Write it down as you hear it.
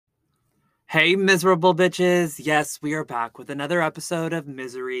Hey, miserable bitches. Yes, we are back with another episode of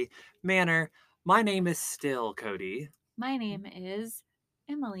Misery Manor. My name is still Cody. My name is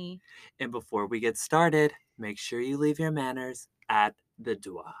Emily. And before we get started, make sure you leave your manners at the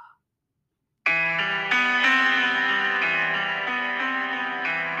door.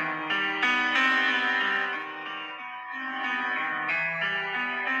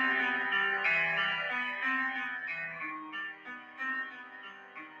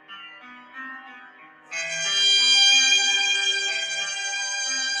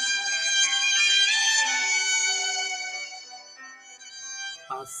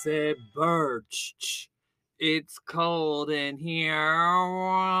 I said, Birch, it's cold in here.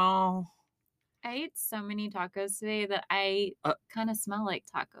 I ate so many tacos today that I kind of smell like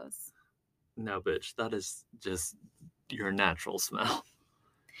tacos. No, bitch, that is just your natural smell.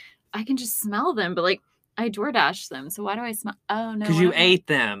 I can just smell them, but I DoorDash them, so why do I smell? Oh no, Because you ate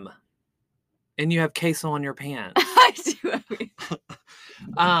them. And you have queso on your pants. I do.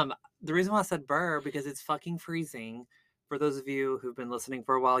 The reason why I said burr, because it's fucking freezing. For those of you who've been listening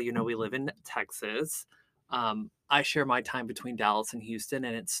for a while, you know we live in Texas. I share my time between Dallas and Houston,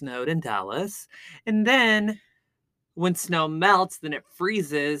 and it snowed in Dallas. And then when snow melts, then it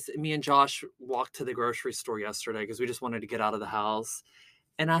freezes. Me and Josh walked to the grocery store yesterday because we just wanted to get out of the house.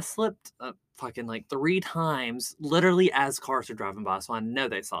 And I slipped fucking like 3 times, literally as cars are driving by. So I know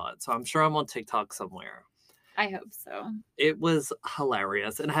they saw it. So I'm sure I'm on TikTok somewhere. I hope so. It was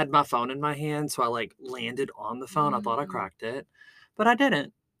hilarious. And I had my phone in my hand. So I landed on the phone. I thought I cracked it, but I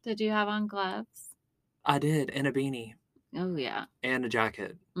didn't. Did you have on gloves? I did. And a beanie. Oh, yeah. And a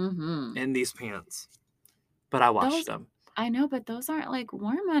jacket. Mm-hmm. And these pants. But I washed them. I know, but those aren't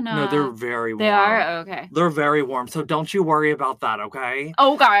warm enough. No, they're very warm. They are? Okay. They're very warm. So don't you worry about that, okay?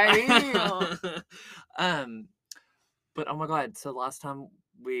 Okay. But oh my God. So last time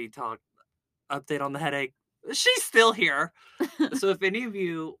we talked, update on the headache, she's still here. So if any of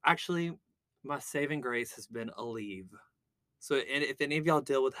you, actually, my saving grace has been Aleve. So if any of y'all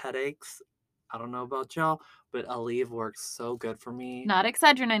deal with headaches, I don't know about y'all, but Aleve works so good for me. Not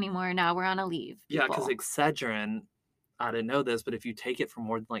Excedrin anymore. Now we're on Aleve. Yeah, because Excedrin, I didn't know this, but if you take it for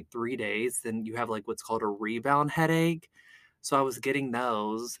more than 3 days, then you have what's called a rebound headache. So I was getting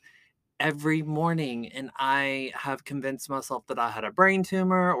those every morning, and I have convinced myself that I had a brain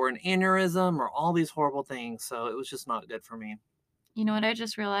tumor or an aneurysm or all these horrible things. So it was just not good for me. You know what I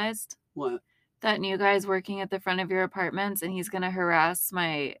just realized? What? That new guy's working at the front of your apartments, and he's going to harass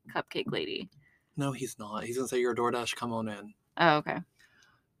my cupcake lady. No, he's not. He's going to say, "Your DoorDash, come on in." Oh, okay.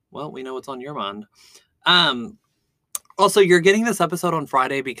 Well, we know what's on your mind. Also, you're getting this episode on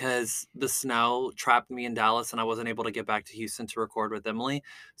Friday because the snow trapped me in Dallas and I wasn't able to get back to Houston to record with Emily.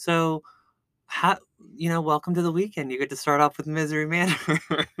 So, welcome to the weekend. You get to start off with Misery Manor.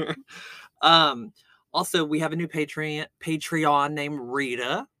 Also, we have a new Patreon named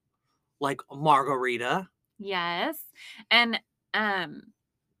Rita, like Margarita. Yes. And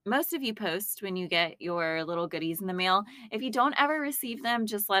most of you post when you get your little goodies in the mail. If you don't ever receive them,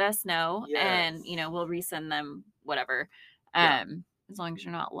 just let us know. Yes. And, we'll resend them, whatever. As long as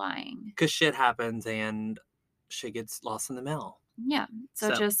you're not lying. Because shit happens and shit gets lost in the mail. Yeah.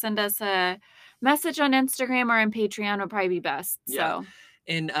 So just send us a message on Instagram or on Patreon would probably be best. Yeah. So.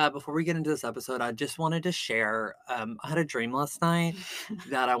 And before we get into this episode, I just wanted to share, I had a dream last night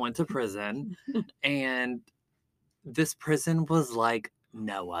that I went to prison, and this prison was like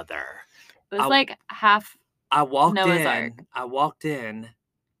no other. It was half I walked Noah's in. Ark. I walked in.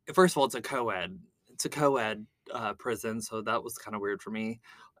 First of all, it's a co-ed. It's a co-ed prison, so that was kind of weird for me.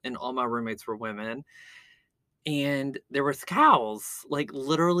 And all my roommates were women. And there was cows,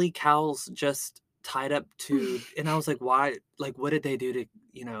 literally cows just tied up to, and I was like, why, what did they do to,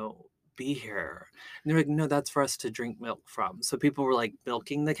 be here? And they're like, no, that's for us to drink milk from. So people were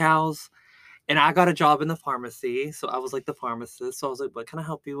milking the cows, and I got a job in the pharmacy. So I was the pharmacist. So I was like, what can I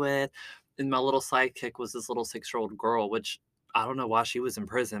help you with? And my little sidekick was this little 6-year-old girl, which I don't know why she was in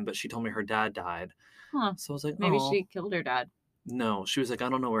prison, but she told me her dad died. Huh. So I was like, maybe she killed her dad. No, she was like, I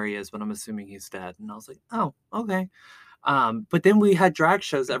don't know where he is, but I'm assuming he's dead. And I was like, oh, okay. But then we had drag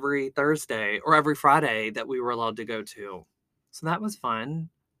shows every Thursday or every Friday that we were allowed to go to. So that was fun.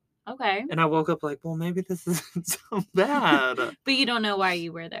 Okay. And I woke up well, maybe this isn't so bad. But you don't know why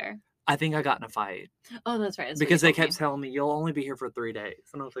you were there. I think I got in a fight. Oh, that's right. Because they kept telling me, you'll only be here for 3 days.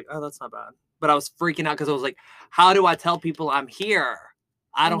 And I was like, oh, that's not bad. But I was freaking out because I was like, how do I tell people I'm here?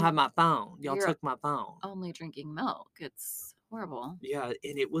 I don't have my phone. Y'all took my phone. Only drinking milk. It's horrible. Yeah,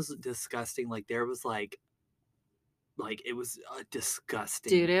 and it was disgusting. There was like, it was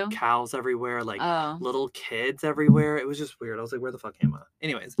disgusting. Doo-doo? Cows everywhere, like, Oh. little kids everywhere. It was just weird. I was like, where the fuck am I?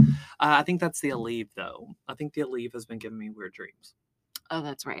 Anyways, I think that's the Aleve, though. I think the Aleve has been giving me weird dreams. Oh,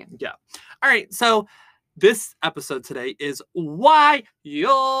 that's right. Yeah. All right. So this episode today is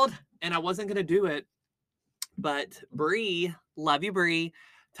wild, and I wasn't gonna do it, but Bree, love you, Bree,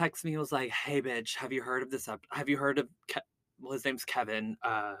 texted me and was like, "Hey, bitch, have you heard of this? Have you heard of well, his name's Kevin?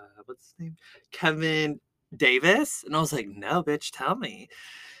 What's his name? Kevin Davis?" And I was like, "No, bitch, tell me."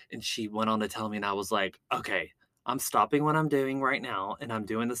 And she went on to tell me, and I was like, "Okay, I'm stopping what I'm doing right now, and I'm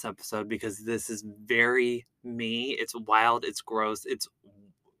doing this episode because this is very me. It's wild. It's gross.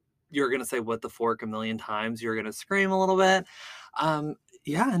 You're gonna say what the fork a million times. You're gonna scream a little bit."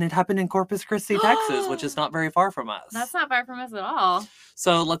 Yeah, and it happened in Corpus Christi, Texas, which is not very far from us. That's not far from us at all.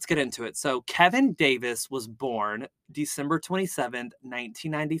 So let's get into it. So Kevin Davis was born December 27th,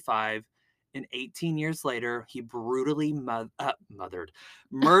 1995. And 18 years later, he brutally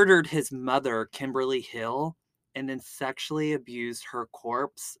murdered his mother, Kimberly Hill, and then sexually abused her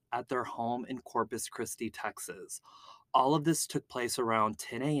corpse at their home in Corpus Christi, Texas. All of this took place around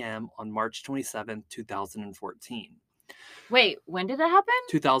 10 a.m. on March 27th, 2014. Wait, when did that happen?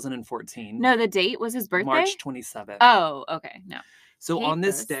 2014. No, the date was his birthday? March 27th. Oh, okay. No. So Hate on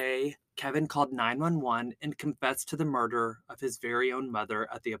this this. day, Kevin called 911 and confessed to the murder of his very own mother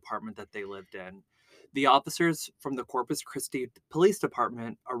at the apartment that they lived in. The officers from the Corpus Christi Police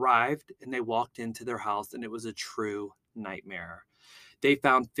Department arrived and they walked into their house, and it was a true nightmare. They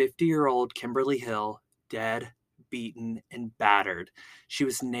found 50-year-old Kimberly Hill dead, beaten, and battered. She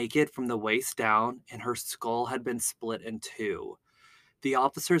was naked from the waist down, and her skull had been split in two. The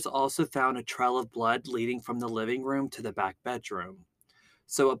officers also found a trail of blood leading from the living room to the back bedroom.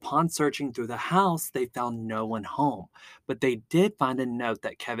 So upon searching through the house, they found no one home, but they did find a note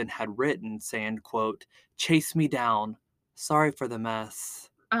that Kevin had written saying, quote, "Chase me down. Sorry for the mess.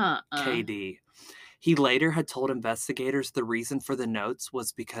 KD." He later had told investigators the reason for the notes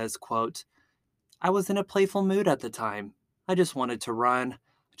was because, quote, "I was in a playful mood at the time. I just wanted to run.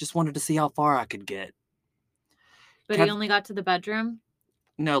 I just wanted to see how far I could get." But he only got to the bedroom?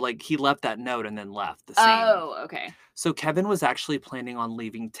 No, like he left that note and then left the scene. Oh, okay. So Kevin was actually planning on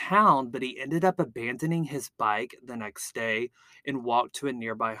leaving town, but he ended up abandoning his bike the next day and walked to a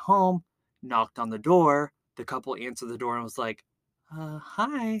nearby home, knocked on the door. The couple answered the door and was like,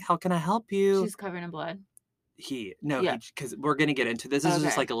 "Hi, how can I help you?" She's covered in blood. Yeah. Because we're going to get into this. This is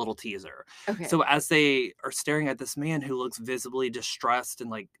just like a little teaser. Okay. So as they are staring at this man who looks visibly distressed and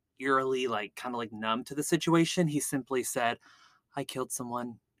like eerily, like kind of like numb to the situation, he simply said, "I killed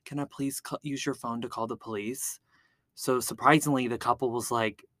someone. Can I please use your phone to call the police?" So surprisingly, the couple was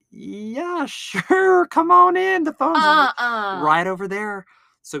like, "Yeah, sure. Come on in. The phone's right over there."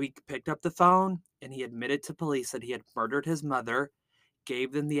 So he picked up the phone and he admitted to police that he had murdered his mother,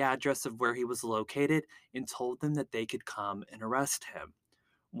 gave them the address of where he was located, and told them that they could come and arrest him.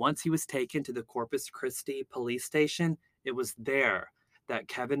 Once he was taken to the Corpus Christi police station, it was there that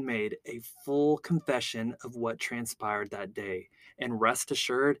Kevin made a full confession of what transpired that day. And rest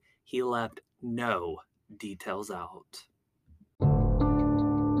assured, he left no details out.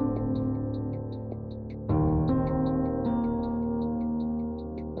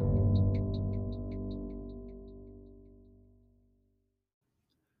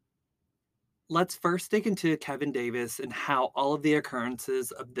 Let's first dig into Kevin Davis and how all of the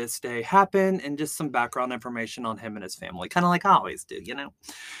occurrences of this day happen and just some background information on him and his family, kind of like I always do, you know?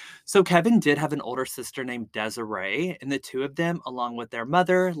 So Kevin did have an older sister named Desiree, and the two of them, along with their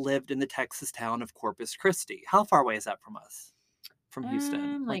mother, lived in the Texas town of Corpus Christi. How far away is that from us? From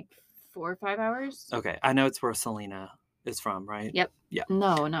Houston? Like 4 or 5 hours. Okay, I know it's where Selena is from, right? Yep. Yeah.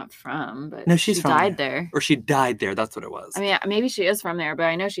 No, not from, but No, she's she from died there. Or she died there. That's what it was. I mean, maybe she is from there, but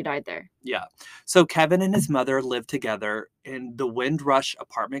I know she died there. Yeah. So Kevin and his mother lived together in the Windrush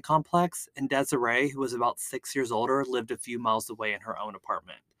apartment complex, and Desiree, who was about 6 years older, lived a few miles away in her own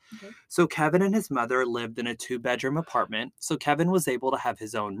apartment. Okay. So Kevin and his mother lived in a 2-bedroom apartment, so Kevin was able to have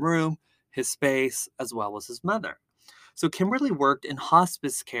his own room, his space, as well as his mother. So Kimberly worked in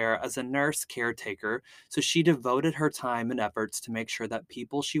hospice care as a nurse caretaker, so she devoted her time and efforts to make sure that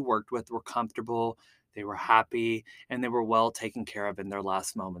people she worked with were comfortable, they were happy, and they were well taken care of in their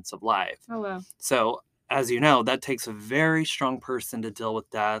last moments of life. Oh, wow. So, as you know, that takes a very strong person to deal with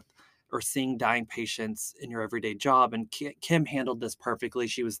death or seeing dying patients in your everyday job, and Kim handled this perfectly.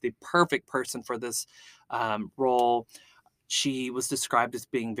 She was the perfect person for this role. She was described as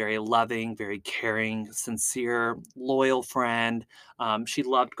being very loving, very caring, sincere, loyal friend. She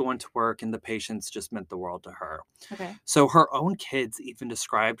loved going to work, and the patients just meant the world to her. Okay. So her own kids even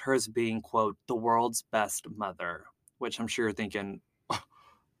described her as being, quote, the world's best mother, which I'm sure you're thinking,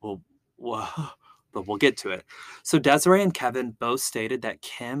 well, wha- but we'll get to it. So Desiree and Kevin both stated that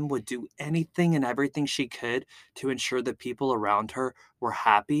Kim would do anything and everything she could to ensure the people around her were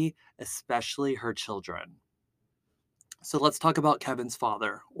happy, especially her children. So let's talk about Kevin's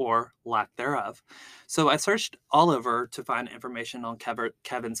father, or lack thereof. So I searched all over to find information on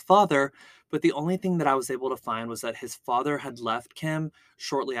Kevin's father, but the only thing that I was able to find was that his father had left Kim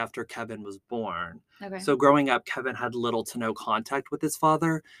shortly after Kevin was born. Okay. So growing up, Kevin had little to no contact with his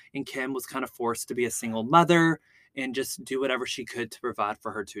father, and Kim was kind of forced to be a single mother and just do whatever she could to provide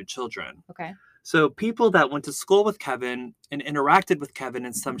for her two children. Okay. So people that went to school with Kevin and interacted with Kevin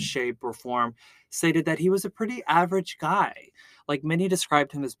in some shape or form stated that he was a pretty average guy. Like many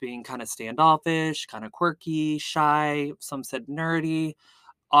described him as being kind of standoffish, kind of quirky, shy, some said nerdy,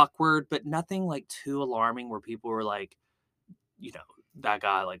 awkward, but nothing like too alarming where people were like, you know, that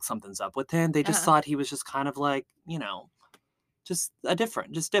guy, like something's up with him. They just Uh-huh. thought he was just kind of like, just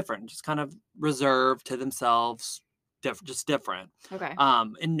different, just kind of reserved to themselves, just different. Okay.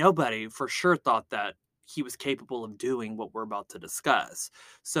 And nobody for sure thought that he was capable of doing what we're about to discuss.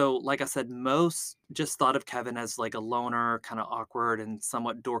 So, like I said, most just thought of Kevin as like a loner, kind of awkward, and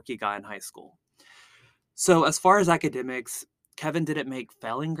somewhat dorky guy in high school. So, as far as academics, Kevin didn't make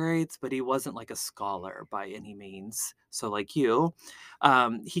failing grades, but he wasn't like a scholar by any means. So, like you,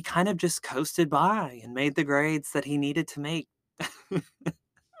 he kind of just coasted by and made the grades that he needed to make.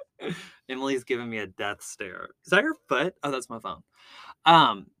 Emily's giving me a death stare. Is that your foot? Oh, that's my phone.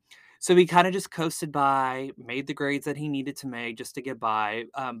 Um, so he kind of just coasted by, made the grades that he needed to make just to get by.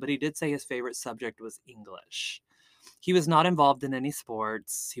 But he did say his favorite subject was English. He was not involved in any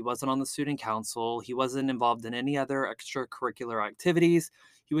sports. He wasn't on the student council. He wasn't involved in any other extracurricular activities.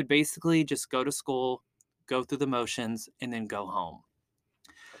 He would basically just go to school, go through the motions, and then go home.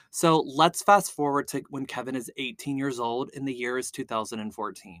 So let's fast forward to when Kevin is 18 years old, and the year is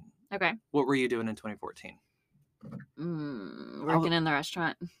 2014. Okay. What were you doing in 2014? Working in the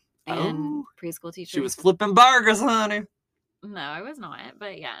restaurant and Oh, preschool she teacher. was flipping burgers, honey. No, I was not,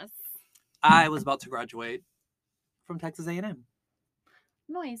 but yes. I was about to graduate from Texas A&M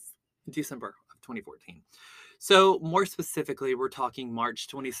Noise. in December of 2014. So more specifically, we're talking March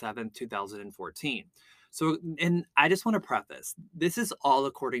 27th, 2014. So, and I just want to preface, this is all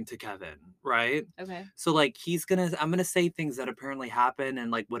according to Kevin, right? Okay. So like I'm gonna say things that apparently happened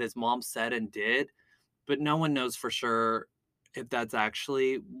and like what his mom said and did, but no one knows for sure if that's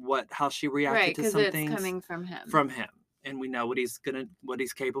actually how she reacted Right, to because some it's things coming from him. from him. And we know what he's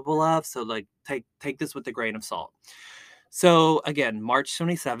capable of. So like take this with a grain of salt. So again, March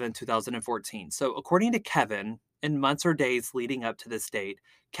 27, 2014. So according to Kevin, in months or days leading up to this date,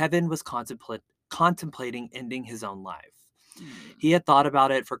 Kevin was contemplating ending his own life. Mm. He had thought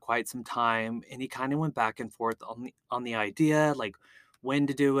about it for quite some time, and he kind of went back and forth on the idea, like when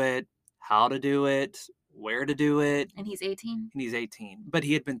to do it, how to do it, where to do it. And he's 18? And he's 18. But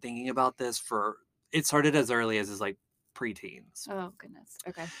he had been thinking about this it started as early as his like preteens. Oh, goodness.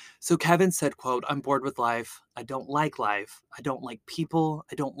 Okay. So Kevin said, quote, "I'm bored with life. I don't like life. I don't like people.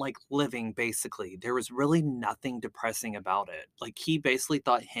 I don't like living," basically. There was really nothing depressing about it. Like he basically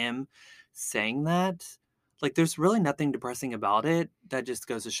thought him saying that, like there's really nothing depressing about it. That just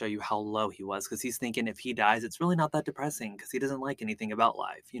goes to show you how low he was, because he's thinking if he dies, it's really not that depressing because he doesn't like anything about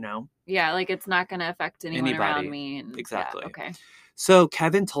life. Yeah, like it's not going to affect anyone around Anybody. me. And yeah, Exactly. okay. So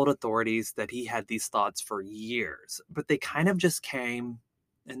Kevin told authorities that he had these thoughts for years, but they kind of just came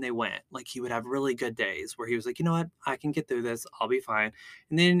and they went. Like he would have really good days where he was like, you know what, I can get through this. I'll be fine.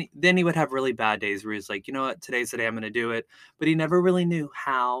 And then he would have really bad days where he was like, you know what, today's the day I'm going to do it. But he never really knew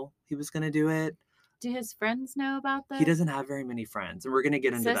how he was going to do it. Do his friends know about this? He doesn't have very many friends, and we're going to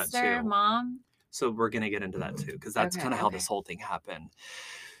get into that Sister, too. mom? So we're going to get into that too, because that's Okay, kind of how okay. this whole thing happened.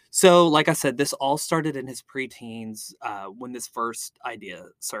 So, like I said, this all started in his preteens when this first idea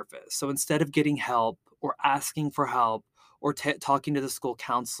surfaced. So instead of getting help or asking for help or talking to the school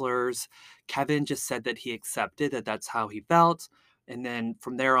counselors, Kevin just said that he accepted that that's how he felt. And then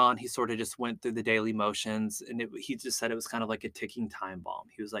from there on, he sort of just went through the daily motions. And he just said it was kind of like a ticking time bomb.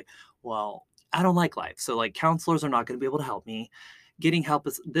 He was like, well, I don't like life. So, like, counselors are not going to be able to help me. Getting help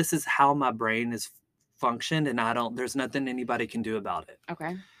this is how my brain is functioned. And there's nothing anybody can do about it.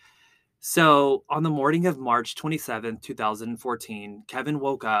 Okay. So on the morning of March 27th, 2014, Kevin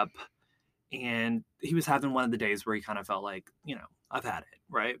woke up and he was having one of the days where he kind of felt like, I've had it,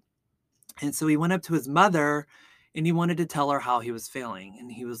 right? And so he went up to his mother and he wanted to tell her how he was feeling.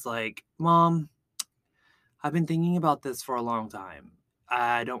 And he was like, Mom, I've been thinking about this for a long time.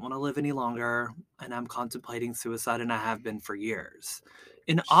 I don't want to live any longer, and I'm contemplating suicide, and I have been for years.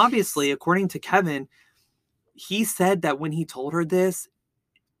 And obviously, according to Kevin, he said that when he told her this,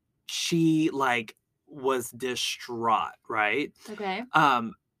 she, like, was distraught, right? Okay.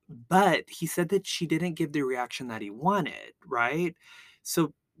 Um, but he said that she didn't give the reaction that he wanted, right?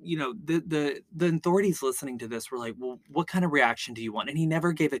 So, the authorities listening to this were like, "Well, what kind of reaction do you want?" And he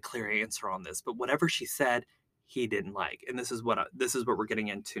never gave a clear answer on this, but whatever she said, he didn't like. And this is what we're getting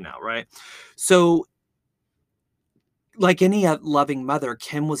into now, right? So, like any loving mother,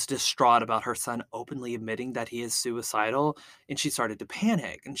 Kim was distraught about her son openly admitting that he is suicidal, and she started to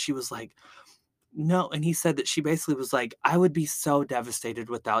panic. And she was like, no, and he said that she basically was like, "I would be so devastated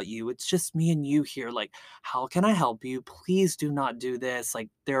without you. It's just me and you here. Like, how can I help you? Please do not do this. Like,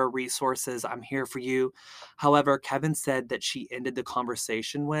 there are resources. I'm here for you." However, Kevin said that she ended the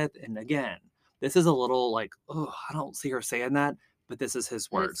conversation with, and again, this is a little like, oh, I don't see her saying that, but this is his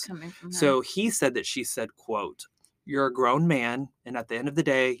But it's words. coming from her. So he said that she said, quote, "You're a grown man, and at the end of the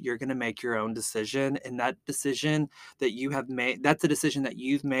day, you're going to make your own decision. And that decision that you have made, that's a decision that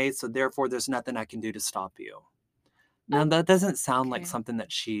you've made. So therefore, there's nothing I can do to stop you." Now, that doesn't sound like Okay. something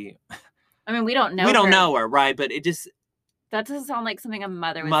that I mean, we don't know we don't her. know her, right? But it just, That doesn't sound like something a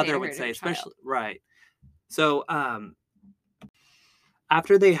mother would say to mother her would say, child. especially, right. So,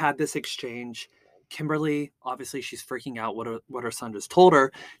 after they had this exchange, Kimberly, obviously, she's freaking out what her son just told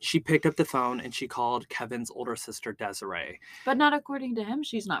her. She picked up the phone and she called Kevin's older sister, Desiree. But not according to him,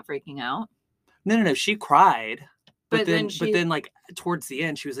 she's not freaking out. No. She cried, but But then then, like, towards the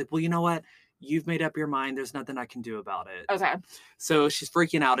end, she was like, "Well, you know what? You've made up your mind. There's nothing I can do about it." Okay. So she's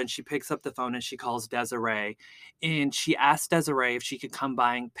freaking out and she picks up the phone and she calls Desiree, and she asked Desiree if she could come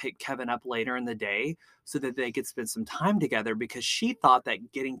by and pick Kevin up later in the day so that they could spend some time together, because she thought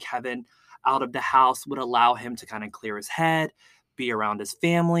that getting Kevin out of the house would allow him to kind of clear his head, be around his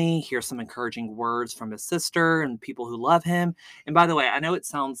family, hear some encouraging words from his sister and people who love him. And by the way, I know it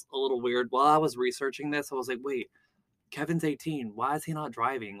sounds a little weird. While I was researching this, I was like, wait, Kevin's 18. Why is he not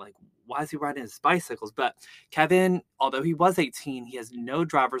driving? Like, why is he riding his bicycles? But Kevin, although he was 18, he has no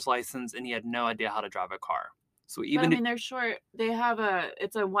driver's license and he had no idea how to drive a car. So But I even mean, they're short.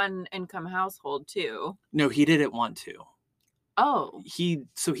 It's a one income household too. no, he didn't want to. Oh. He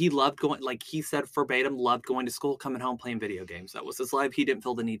loved going, like he said verbatim, loved going to school, coming home, playing video games. That was his life. He didn't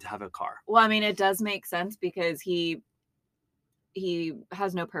feel the need to have a car. Well, I mean, it does make sense because he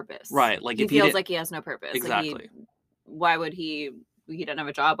has no purpose. Right. Like he if he feels didn't, like he has no purpose. exactly. Like why would he doesn't have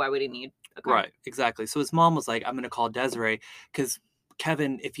a job? Why would he need a car? Right, exactly. So his mom was like, "I'm going to call Desiree because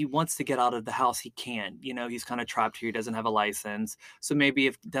Kevin, if he wants to get out of the house, he can. You know, he's kind of trapped here. He doesn't have a license. So maybe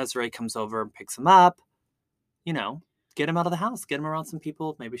if Desiree comes over and picks him up, you know, get him out of the house, get him around some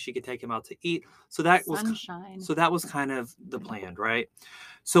people. Maybe she could take him out to eat." So that Sunshine. was kind of the plan, right?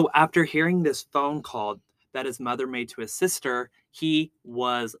 So after hearing this phone call that his mother made to his sister, he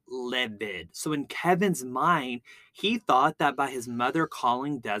was livid. So in Kevin's mind, he thought that by his mother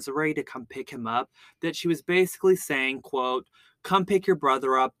calling Desiree to come pick him up, that she was basically saying, quote, "Come pick your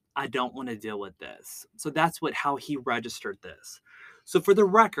brother up. I don't want to deal with this." So that's how he registered this. So for the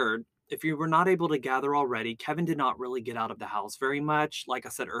record, if you were not able to gather already, Kevin did not really get out of the house very much. Like I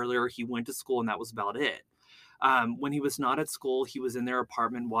said earlier, he went to school and that was about it. When he was not at school, he was in their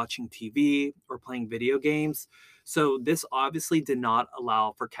apartment watching TV or playing video games. So this obviously did not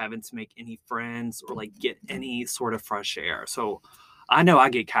allow for Kevin to make any friends or like get any sort of fresh air. So I know I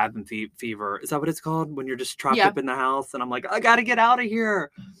get cabin fever. Is that what it's called? When you're just trapped up in the house and I'm like, I got to get out of here.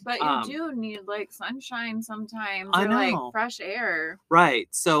 But you do need like sunshine sometimes, I or like know. fresh air. Right.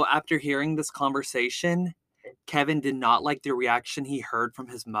 So after hearing this conversation, Kevin did not like the reaction he heard from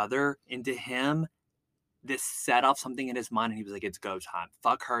his mother, and to him, this set off something in his mind, and he was like, "It's go time.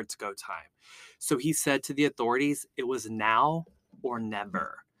 Fuck her, it's go time." So he said to the authorities, it was now or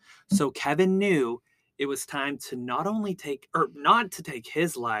never. So Kevin knew it was time to not to take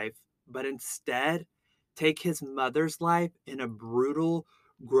his life, but instead take his mother's life in a brutal,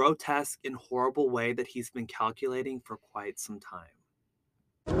 grotesque, and horrible way that he's been calculating for quite some time.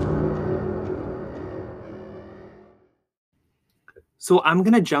 So I'm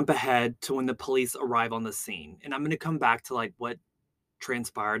going to jump ahead to when the police arrive on the scene, and I'm going to come back to like what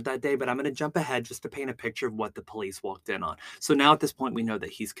transpired that day, but I'm going to jump ahead just to paint a picture of what the police walked in on. So now at this point, we know that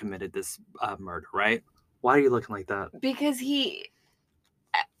he's committed this murder, right? Why are you looking like that? Because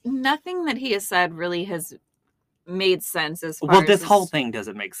nothing that he has said really has made sense as far Well, this whole thing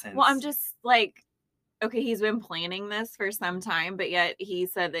doesn't make sense. Well, I'm just like, okay, he's been planning this for some time, but yet he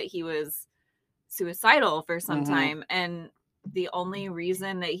said that he was suicidal for some time, and the only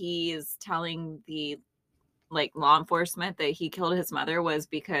reason that he is telling the like law enforcement that he killed his mother was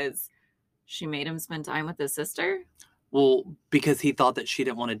because she made him spend time with his sister. Well, because he thought that she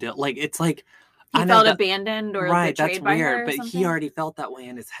didn't want to do it. Like, it's like, He I know felt that. abandoned or Right, that's betrayed by weird, her or but he something? already felt that way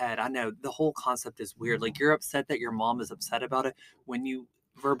in his head. I know the whole concept is weird. Like, you're upset that your mom is upset about it when you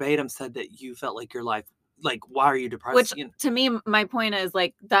verbatim said that you felt like your life, like, why are you depressed? Which to me, my point is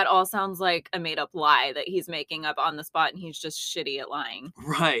like that all sounds like a made up lie that he's making up on the spot and he's just shitty at lying.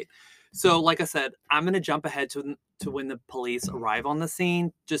 Right. So, like I said, I'm going to jump ahead to when the police arrive on the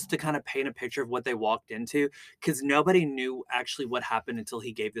scene just to kind of paint a picture of what they walked into, because nobody knew actually what happened until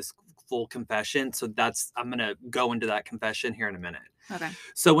he gave this full confession. So I'm going to go into that confession here in a minute. Okay.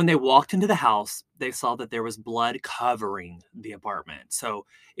 So when they walked into the house, they saw that there was blood covering the apartment. So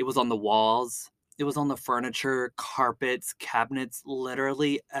it was on the walls, it was on the furniture, carpets, cabinets,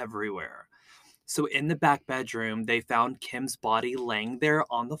 literally everywhere. So in the back bedroom, they found Kim's body laying there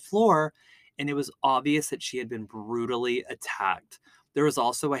on the floor, and it was obvious that she had been brutally attacked. There was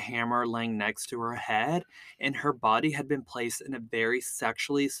also a hammer laying next to her head, and her body had been placed in a very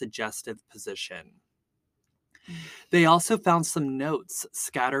sexually suggestive position. Mm. They also found some notes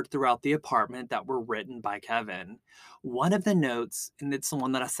scattered throughout the apartment that were written by Kevin. One of the notes, and it's the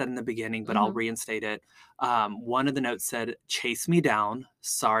one that I said in the beginning, but I'll Mhm. reinstate it. One of the notes said, "Chase me down.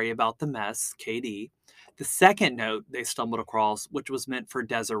 Sorry about the mess, KD." The second note they stumbled across, which was meant for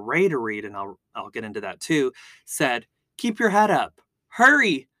Desiree to read, and I'll get into that too, said, "Keep your head up.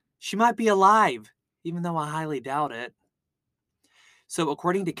 Hurry. She might be alive," even though I highly doubt it. So,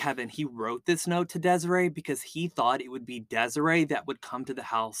 according to Kevin, he wrote this note to Desiree because he thought it would be Desiree that would come to the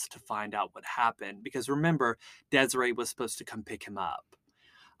house to find out what happened. Because remember, Desiree was supposed to come pick him up.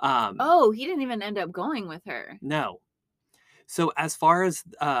 Oh, he didn't even end up going with her. No. So, as far as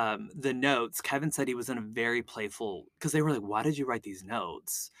the notes, Kevin said he was in a very playful, because they were like, "Why did you write these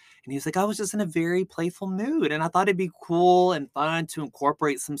notes?" And he's like, "I was just in a very playful mood. And I thought it'd be cool and fun to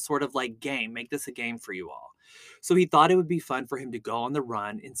incorporate some sort of like game, make this a game for you all." So, he thought it would be fun for him to go on the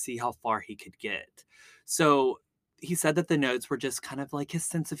run and see how far he could get. So, he said that the notes were just kind of like his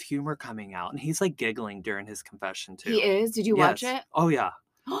sense of humor coming out. And he's like giggling during his confession, He too. is? Did you watch Yes. it? Oh, yeah.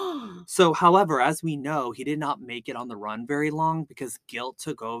 So, however, as we know, he did not make it on the run very long because guilt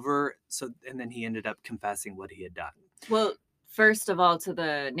took over. So, and then he ended up confessing what he had done. Well, first of all, to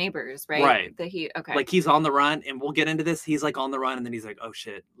the neighbors, right? Right. That he okay. Like, he's on the run, and we'll get into this. He's like on the run, and then he's like, "Oh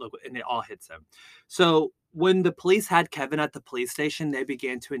shit!" Look, and it all hits him. So, when the police had Kevin at the police station, they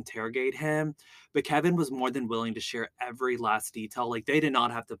began to interrogate him. But Kevin was more than willing to share every last detail. Like, they did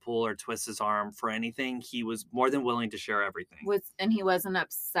not have to pull or twist his arm for anything. He was more than willing to share everything. And he wasn't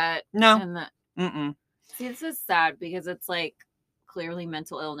upset No. and the Mm-mm. See, this is sad because it's like clearly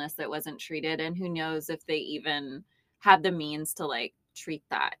mental illness that wasn't treated and who knows if they even had the means to like treat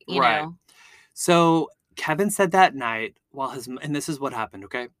that, you Right. know? So Kevin said that night and this is what happened,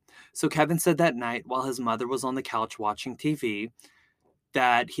 okay? So Kevin said that night while his mother was on the couch watching TV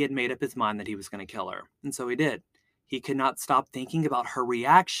that he had made up his mind that he was going to kill her. And so he did. He could not stop thinking about her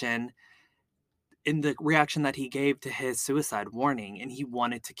reaction in the reaction that he gave to his suicide warning, and he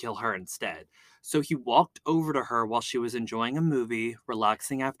wanted to kill her instead. So he walked over to her while she was enjoying a movie,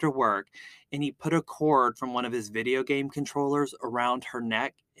 relaxing after work, and he put a cord from one of his video game controllers around her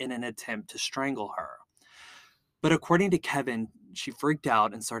neck in an attempt to strangle her. But according to Kevin, she freaked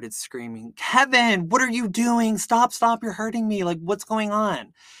out and started screaming, "Kevin, what are you doing? Stop, stop, you're hurting me. Like, what's going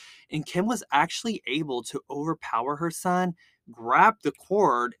on?" And Kim was actually able to overpower her son, grab the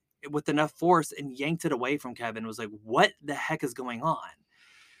cord with enough force and yanked it away from Kevin. Was like, "What the heck is going on?"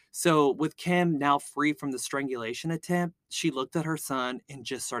 So, with Kim now free from the strangulation attempt, she looked at her son and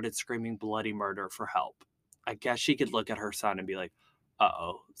just started screaming bloody murder for help. I guess she could look at her son and be like,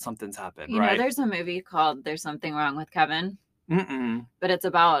 "Uh-oh, something's happened," You know, right? there's a movie called There's Something Wrong with Kevin, Mm-mm. but it's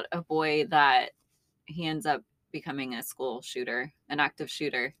about a boy that he ends up becoming a school shooter, an active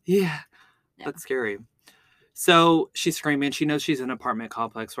shooter. Yeah, Yeah. that's scary. So she's screaming. She knows she's in an apartment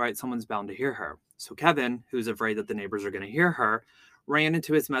complex, right? Someone's bound to hear her. So Kevin, who's afraid that the neighbors are going to hear her, ran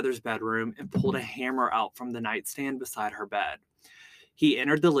into his mother's bedroom and pulled a hammer out from the nightstand beside her bed. He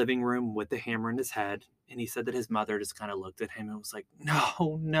entered the living room with the hammer in his head, and he said that his mother just kind of looked at him and was like,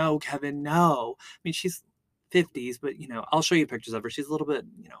 "No, no, Kevin, no." I mean, she's 50s, but I'll show you pictures of her. She's a little bit,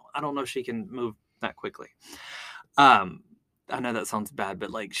 I don't know if she can move that quickly. Um, I know that sounds bad, but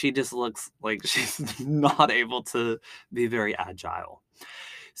like she just looks like she's not able to be very agile.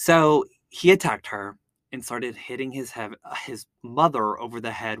 So he attacked her and started hitting his mother over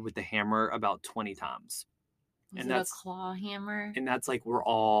the head with the hammer about 20 times. Was And it a that's claw hammer? and that's like where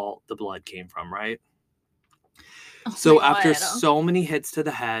all the blood came from, right? Oh my So after god. so many hits to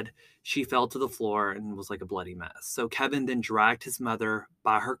the head, she fell to the floor and was like a bloody mess. So Kevin then dragged his mother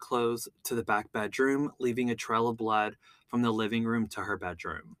by her clothes to the back bedroom, leaving a trail of blood from the living room to her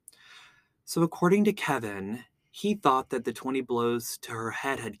bedroom. So according to Kevin, he thought that the 20 blows to her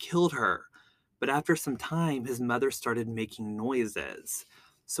head had killed her. But after some time, his mother started making noises.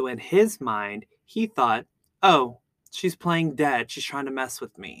 So in his mind, he thought, oh, she's playing dead. She's trying to mess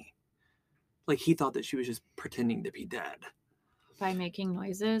with me. Like he thought that she was just pretending to be dead. By making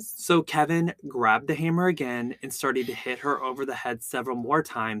noises? So Kevin grabbed the hammer again and started to hit her over the head several more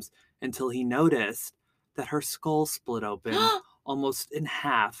times until he noticed that her skull split open almost in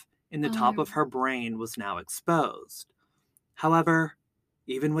half and the top of her brain was now exposed. However,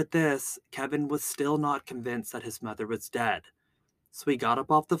 even with this, Kevin was still not convinced that his mother was dead. So he got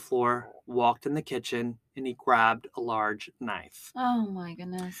up off the floor, walked in the kitchen, and he grabbed a large knife. Oh my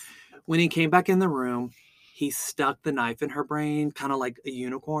goodness. When he came back in the room, he stuck the knife in her brain, kind of like a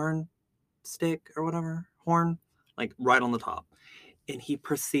unicorn stick or whatever, horn, like right on the top. And he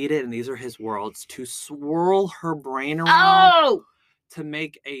proceeded, and these are his words, to swirl her brain around to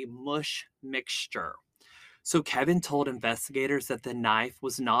make a mush mixture. So Kevin told investigators that the knife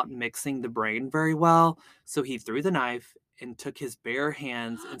was not mixing the brain very well. So he threw the knife and took his bare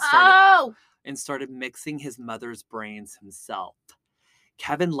hands and started mixing his mother's brains himself.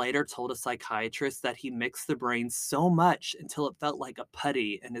 Kevin later told a psychiatrist that he mixed the brains so much until it felt like a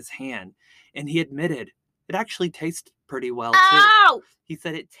putty in his hand. And he admitted it actually tasted pretty well too. He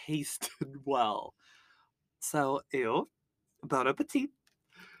said it tasted well. So, ew, bon appetit.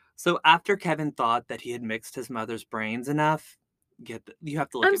 So after Kevin thought that he had mixed his mother's brains enough, you have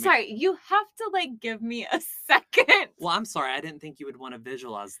to look at me. I'm sorry, you have to like give me a second. Well, I'm sorry, I didn't think you would want to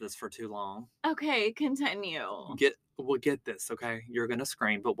visualize this for too long. Okay, continue. We'll get this, okay? You're gonna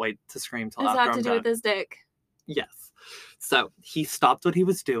scream, but wait to scream till Does after that have I'm to do done. with his dick? Yes. So he stopped what he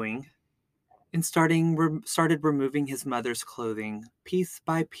was doing and started removing his mother's clothing piece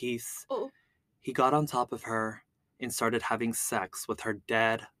by piece. Oh. He got on top of her and started having sex with her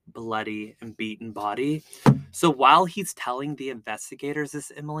dead, bloody, and beaten body. So while he's telling the investigators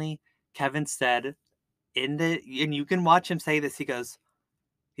this, Emily, Kevin said, and you can watch him say this,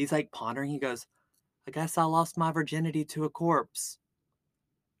 he's like pondering, he goes, I guess I lost my virginity to a corpse.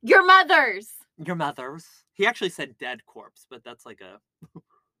 Your mother's. Your mother's. He actually said dead corpse, but that's like a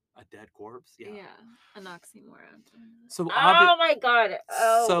dead corpse. Yeah. An oxymoron. So oh my god.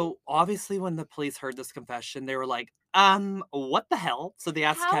 Oh. So obviously when the police heard this confession, they were like, what the hell? So they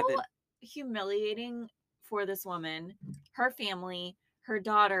asked Kevin. How humiliating for this woman, her family, her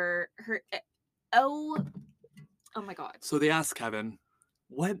daughter, oh my god. So they asked Kevin,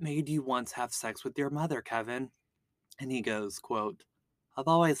 what made you once have sex with your mother, Kevin? And he goes, quote, I've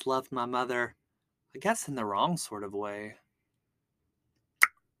always loved my mother, I guess in the wrong sort of way.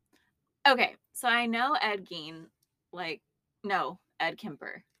 Okay, so I know Ed Gein, Ed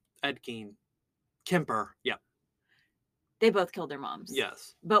Kemper. Ed Gein. Kemper, yeah. They both killed their moms.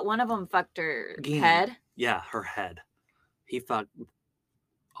 Yes. But one of them fucked her Gein. head. Yeah, her head. He fucked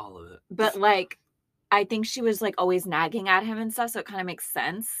all of it. But like, I think she was like always nagging at him and stuff, so it kind of makes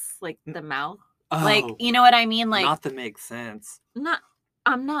sense. Like the mouth. Oh, like, you know what I mean? Like, not that makes sense.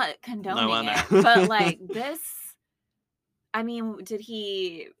 I'm not condoning it. No. But like this, I mean, did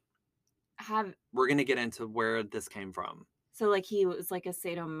he have... We're going to get into where this came from. So like he was like a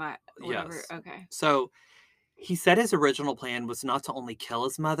sadomasochist, whatever. Yes. Okay. So he said his original plan was not to only kill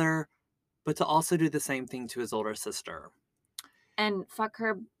his mother, but to also do the same thing to his older sister. And fuck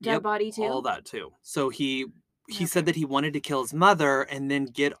her dead body too? All that too. So he said that he wanted to kill his mother and then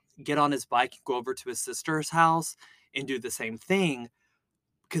get on his bike and go over to his sister's house and do the same thing,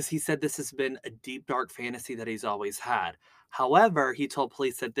 because he said this has been a deep, dark fantasy that he's always had. However, he told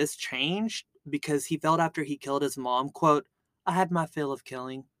police that this changed because he felt after he killed his mom, quote, I had my fill of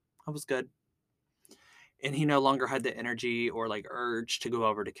killing. I was good. And he no longer had the energy or like urge to go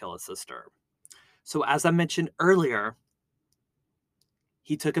over to kill his sister. So as I mentioned earlier,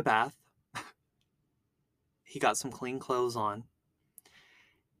 he took a bath. He got some clean clothes on.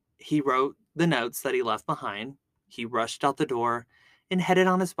 He wrote the notes that he left behind. He rushed out the door and headed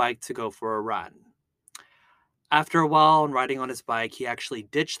on his bike to go for a run. After a while on riding on his bike, he actually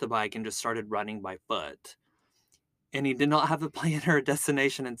ditched the bike and just started running by foot. And he did not have a plan or a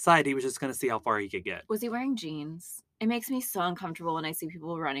destination in sight. He was just going to see how far he could get. Was he wearing jeans? It makes me so uncomfortable when I see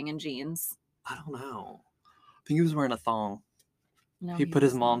people running in jeans. I don't know. I think he was wearing a thong. No, he put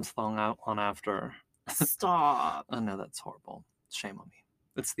his mom's thong out on after. Stop. I know, that's horrible. Shame on me.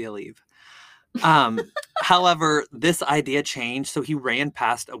 It's the Aleve. However, this idea changed. So he ran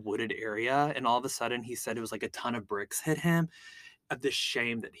past a wooded area, and all of a sudden he said it was like a ton of bricks hit him of the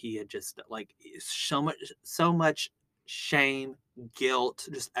shame that he had just like so much shame, guilt,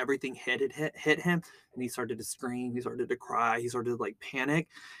 just everything hit him. And he started to scream. He started to cry. He started to like panic.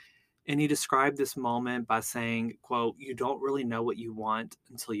 And he described this moment by saying, quote, "You don't really know what you want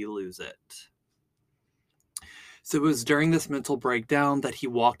until you lose it." So it was during this mental breakdown that he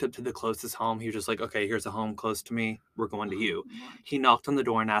walked up to the closest home. He was just like, okay, here's a home close to me. We're going to you. Lord. He knocked on the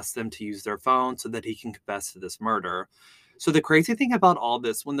door and asked them to use their phone so that he can confess to this murder. So the crazy thing about all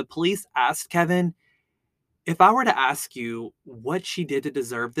this, when the police asked Kevin, if I were to ask you what she did to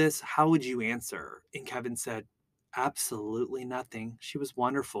deserve this, how would you answer? And Kevin said, absolutely nothing. She was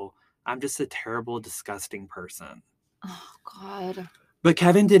wonderful. I'm just a terrible, disgusting person. Oh, God. But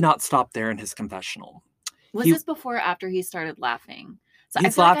Kevin did not stop there in his confessional. Was He this before or after he started laughing? So I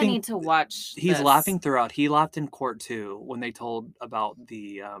he's feel like I laughing. need to watch He's this. laughing throughout. He laughed in court too when they told about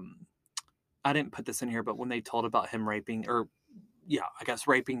the I didn't put this in here, but when they told about him raping, or yeah, I guess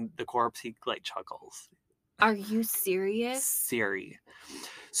raping the corpse, he like chuckles. Are you serious? Siri.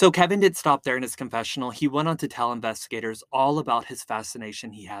 So Kevin did stop there in his confessional. He went on to tell investigators all about his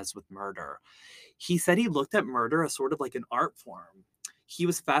fascination he has with murder. He said he looked at murder as sort of like an art form. He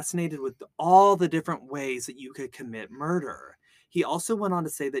was fascinated with all the different ways that you could commit murder. He also went on to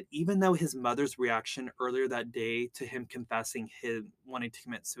say that even though his mother's reaction earlier that day to him confessing him wanting to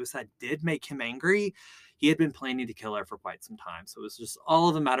commit suicide did make him angry, he had been planning to kill her for quite some time. So it was just all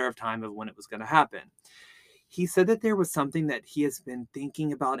of a matter of time of when it was going to happen. He said that there was something that he has been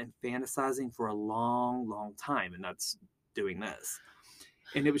thinking about and fantasizing for a long, long time, and that's doing this.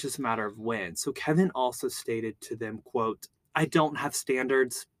 And it was just a matter of when. So Kevin also stated to them, quote, I don't have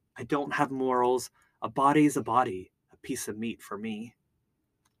standards. I don't have morals. A body is a body, a piece of meat for me.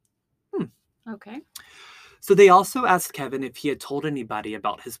 Okay. So they also asked Kevin if he had told anybody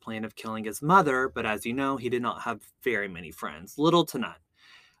about his plan of killing his mother, but as you know, he did not have very many friends, little to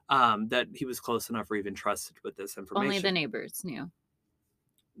none, that he was close enough or even trusted with this information. Only the neighbors knew.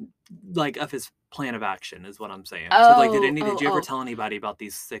 Like of his plan of action is what I'm saying. Oh, So like did you ever tell anybody about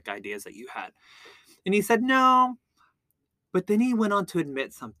these sick ideas that you had? And he said no. But then he went on to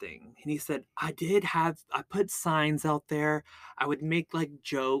admit something. And he said, I put signs out there. I would make like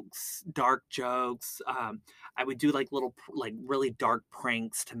jokes, dark jokes. I would do like little, like really dark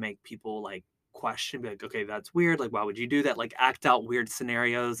pranks to make people like question, be like, okay, that's weird. Like, why would you do that? Like act out weird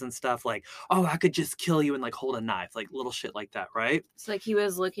scenarios and stuff. Like, oh, I could just kill you and like hold a knife, like little shit like that, right? So like he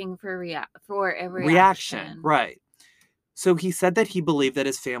was looking for a Reaction, right. So he said that he believed that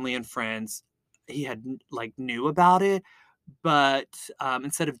his family and friends, he had like knew about it, but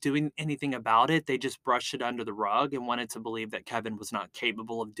instead of doing anything about it, they just brushed it under the rug and wanted to believe that Kevin was not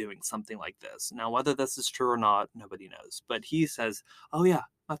capable of doing something like this. Now, whether this is true or not, nobody knows. But he says, oh yeah,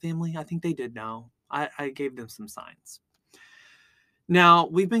 my family, I think they did know. I gave them some signs. Now,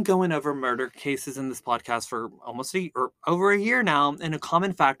 we've been going over murder cases in this podcast for almost over a year now, and a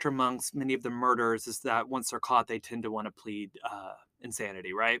common factor amongst many of the murderers is that once they're caught, they tend to want to plead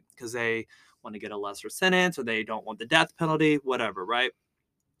insanity, right? Because they want to get a lesser sentence or they don't want the death penalty, whatever, right?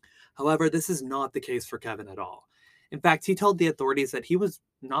 However, this is not the case for Kevin at all. In fact, he told the authorities that he was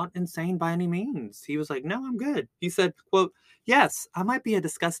not insane by any means. He was like, no, I'm good. He said, quote, yes, I might be a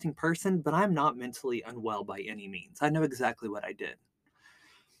disgusting person, but I'm not mentally unwell by any means. I know exactly what I did.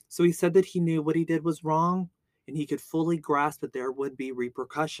 So he said that he knew what he did was wrong and he could fully grasp that there would be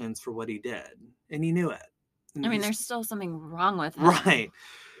repercussions for what he did. And he knew it. And I mean, there's still something wrong with him. right.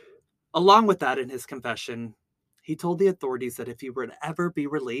 Along with that, in his confession, he told the authorities that if he were to ever be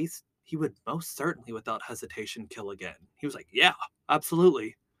released, he would most certainly, without hesitation, kill again. He was like, yeah,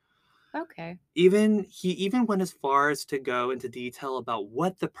 absolutely. Okay. He even went as far as to go into detail about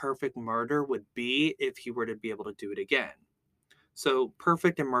what the perfect murder would be if he were to be able to do it again. So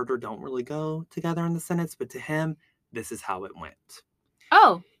perfect and murder don't really go together in the sentence, but to him, this is how it went.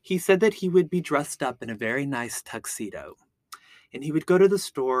 Oh. He said that he would be dressed up in a very nice tuxedo. And he would go to the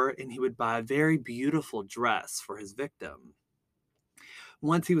store and he would buy a very beautiful dress for his victim.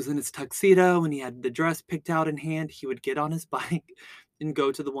 Once he was in his tuxedo and he had the dress picked out in hand, he would get on his bike and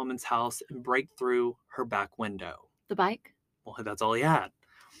go to the woman's house and break through her back window. The bike? Well, that's all he had.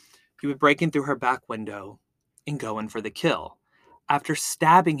 He would break in through her back window and go in for the kill. After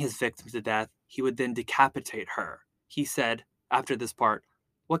stabbing his victim to death, he would then decapitate her. He said, after this part,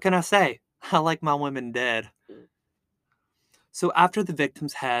 what can I say? I like my women dead. So after the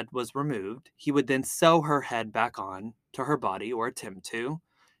victim's head was removed, he would then sew her head back on to her body, or attempt to.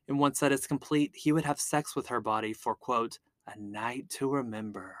 And once that is complete, he would have sex with her body for, quote, a night to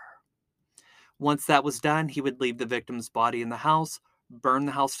remember. Once that was done, he would leave the victim's body in the house, burn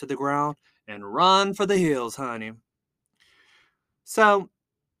the house to the ground, and run for the hills, honey. So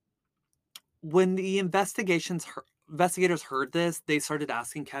when the investigations investigators heard this, they started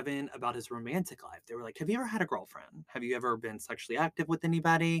asking Kevin about his romantic life. They were like, have you ever had a girlfriend? Have you ever been sexually active with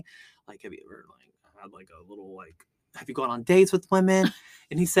anybody? Like, have you ever like had like a little like, have you gone on dates with women?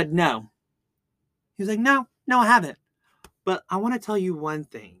 And he said no. He was like, no, I haven't. But I want to tell you one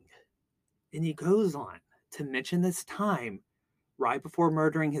thing. And he goes on to mention this time right before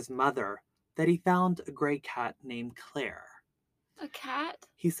murdering his mother that he found a gray cat named Claire. A cat?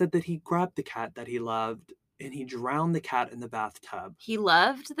 He said that he grabbed the cat that he loved and he drowned the cat in the bathtub. He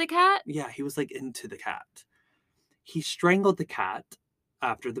loved the cat? Yeah, he was like into the cat. He strangled the cat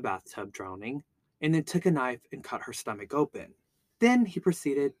after the bathtub drowning and then took a knife and cut her stomach open. Then he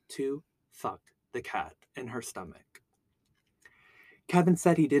proceeded to fuck the cat in her stomach. Kevin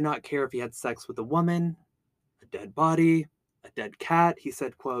said he did not care if he had sex with a woman, a dead body, a dead cat. He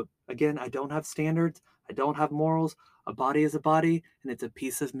said, quote, again, I don't have standards. I don't have morals. A body is a body, and it's a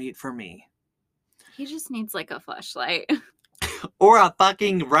piece of meat for me. He just needs like a fleshlight. Or a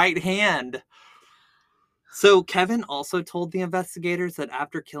fucking right hand. So Kevin also told the investigators that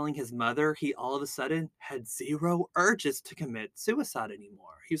after killing his mother, he all of a sudden had zero urges to commit suicide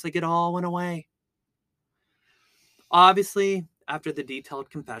anymore. He was like, it all went away. Obviously, after the detailed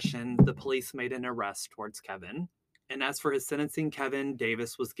confession, the police made an arrest towards Kevin. And as for his sentencing, Kevin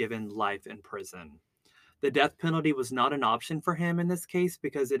Davis was given life in prison. The death penalty was not an option for him in this case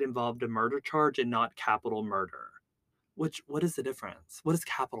because it involved a murder charge and not capital murder. What is the difference? What is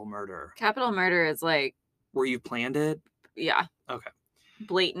capital murder? Capital murder is like... Where you planned it? Yeah. Okay.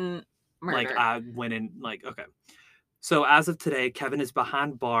 Blatant murder. Like I went in, like, okay. So as of today, Kevin is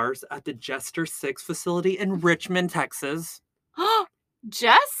behind bars at the Jester 6 facility in Richmond, Texas.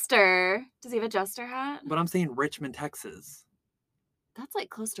 Jester? Does he have a Jester hat? But I'm saying Richmond, Texas. That's like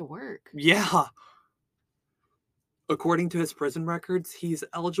close to work. Yeah. According to his prison records, he's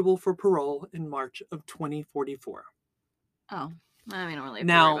eligible for parole in March of 2044. Oh, I mean, I don't really have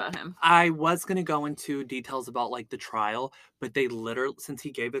to worry about him. I was going to go into details about like the trial, but they literally, since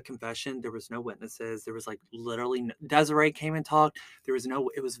he gave a confession, there was no witnesses. There was like literally, Desiree came and talked. There was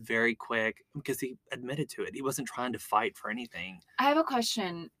no, it was very quick because he admitted to it. He wasn't trying to fight for anything. I have a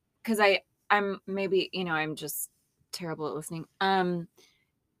question because I'm maybe, I'm just terrible at listening.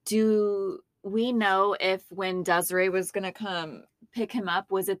 Do we know if when Desiree was going to come pick him up,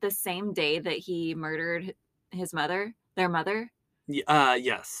 was it the same day that he murdered their mother?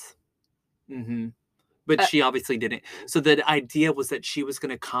 Yes. Mm-hmm. But she obviously didn't. So the idea was that she was going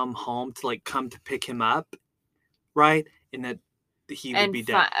to come home to come to pick him up, right? And that he would be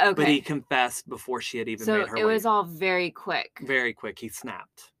dead. Okay. But he confessed before she had even made her So it was all very quick. Very quick. He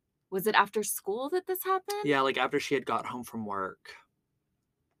snapped. Was it after school that this happened? Yeah, like after she had got home from work.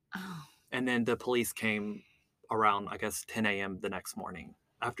 Oh. And then the police came around, I guess, 10 a.m. the next morning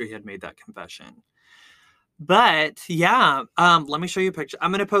after he had made that confession. But yeah, let me show you a picture.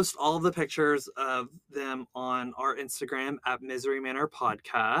 I'm going to post all of the pictures of them on our Instagram at Misery Manor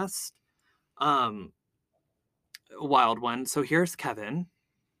Podcast. Wild one. So here's Kevin.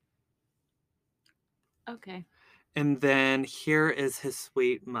 Okay. And then here is his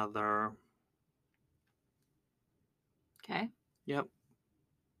sweet mother. Okay. Yep.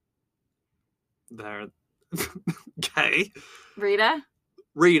 There. Okay. Rita?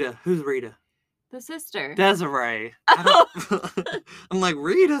 Rita. Who's Rita? The sister. Desiree. I'm like,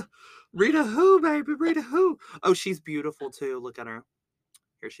 Rita? Rita who, baby? Rita who? Oh, she's beautiful too. Look at her.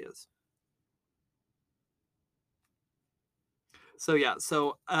 Here she is. So yeah,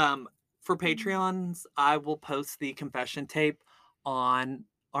 for Patreons, I will post the confession tape on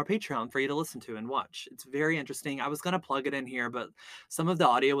our Patreon for you to listen to and watch. It's very interesting. I was going to plug it in here, but some of the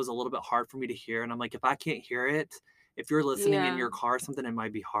audio was a little bit hard for me to hear. And I'm like, if I can't hear it, if you're listening in your car or something, it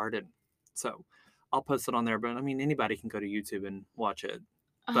might be hard. And so I'll post it on there. But I mean, anybody can go to YouTube and watch it.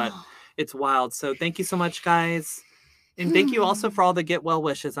 But it's wild. So thank you so much, guys. And thank you also for all the get well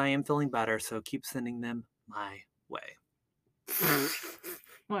wishes. I am feeling better. So keep sending them my way.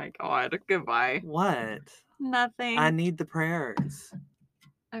 My God. Goodbye. What? Nothing. I need the prayers.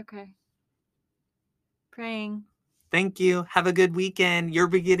 Okay. Praying. Thank you. Have a good weekend. You're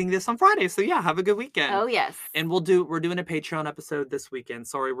beginning this on Friday, so yeah, have a good weekend. Oh yes. And we're doing a Patreon episode this weekend.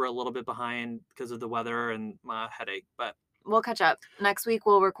 Sorry, we're a little bit behind because of the weather and my headache, but we'll catch up. Next week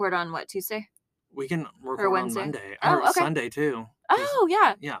we'll record on what, Tuesday? We can record on Monday. Oh, or okay. Sunday too. Oh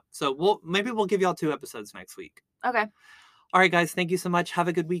yeah. Yeah. So we'll give y'all 2 episodes next week. Okay. All right, guys. Thank you so much. Have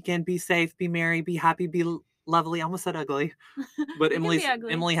a good weekend. Be safe. Be merry. Be happy. Be lovely. I almost said ugly, but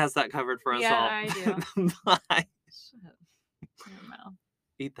Emily has that covered for us all. Yeah, I do. Bye. Shut up. Your mouth.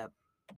 Eat that.